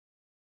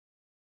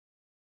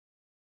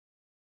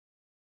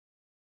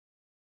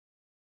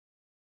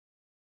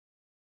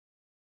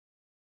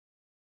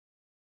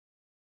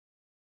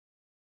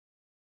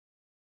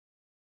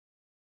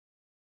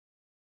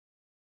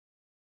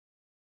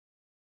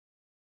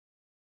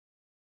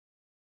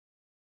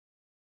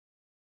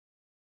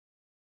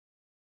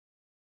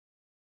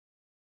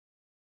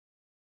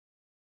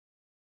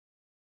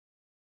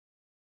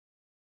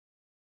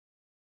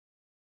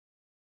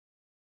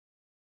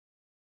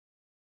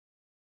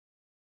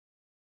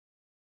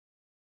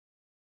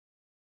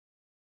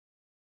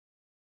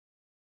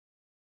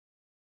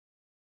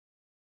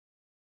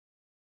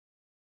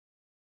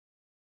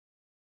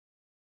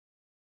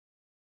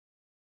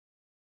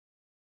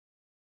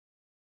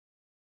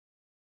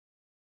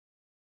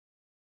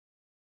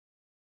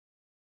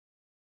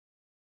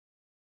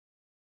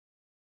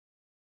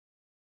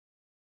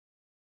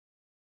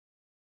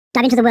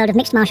Dive into the world of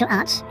mixed martial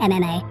arts,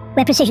 MMA,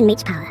 where precision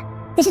meets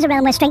power. This is a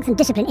realm where strength and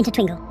discipline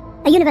intertwingle,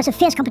 a universe of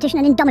fierce competition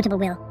and indomitable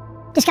will.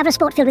 Discover a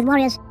sport filled with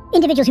warriors,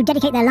 individuals who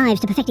dedicate their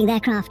lives to perfecting their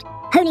craft,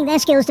 honing their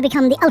skills to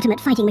become the ultimate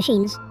fighting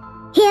machines.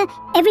 Here,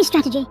 every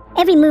strategy,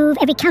 every move,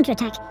 every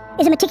counterattack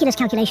is a meticulous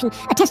calculation,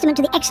 a testament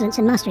to the excellence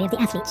and mastery of the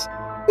athletes.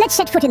 Let's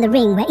set foot in the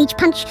ring where each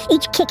punch,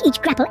 each kick,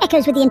 each grapple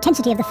echoes with the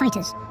intensity of the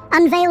fighters.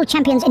 Unveil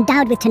champions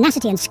endowed with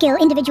tenacity and skill,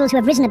 individuals who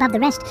have risen above the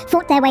rest,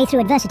 fought their way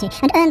through adversity,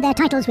 and earned their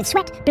titles with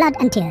sweat, blood,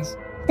 and tears.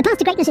 The path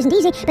to greatness isn't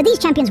easy, but these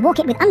champions walk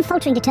it with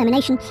unfaltering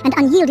determination and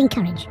unyielding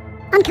courage.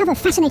 Uncover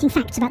fascinating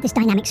facts about this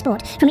dynamic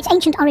sport, from its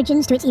ancient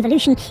origins to its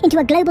evolution into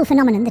a global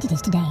phenomenon that it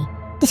is today.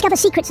 Discover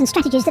secrets and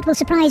strategies that will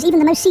surprise even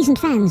the most seasoned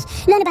fans.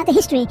 Learn about the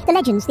history, the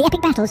legends, the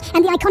epic battles,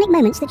 and the iconic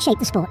moments that shape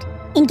the sport.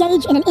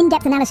 Engage in an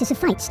in-depth analysis of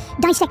fights,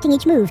 dissecting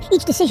each move,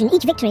 each decision,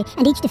 each victory,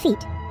 and each defeat.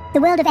 The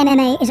world of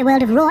MMA is a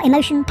world of raw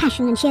emotion,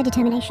 passion, and sheer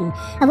determination.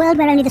 A world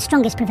where only the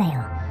strongest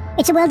prevail.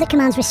 It's a world that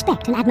commands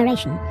respect and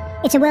admiration.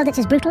 It's a world that's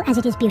as brutal as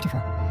it is beautiful.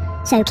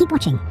 So keep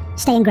watching,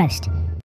 stay engrossed,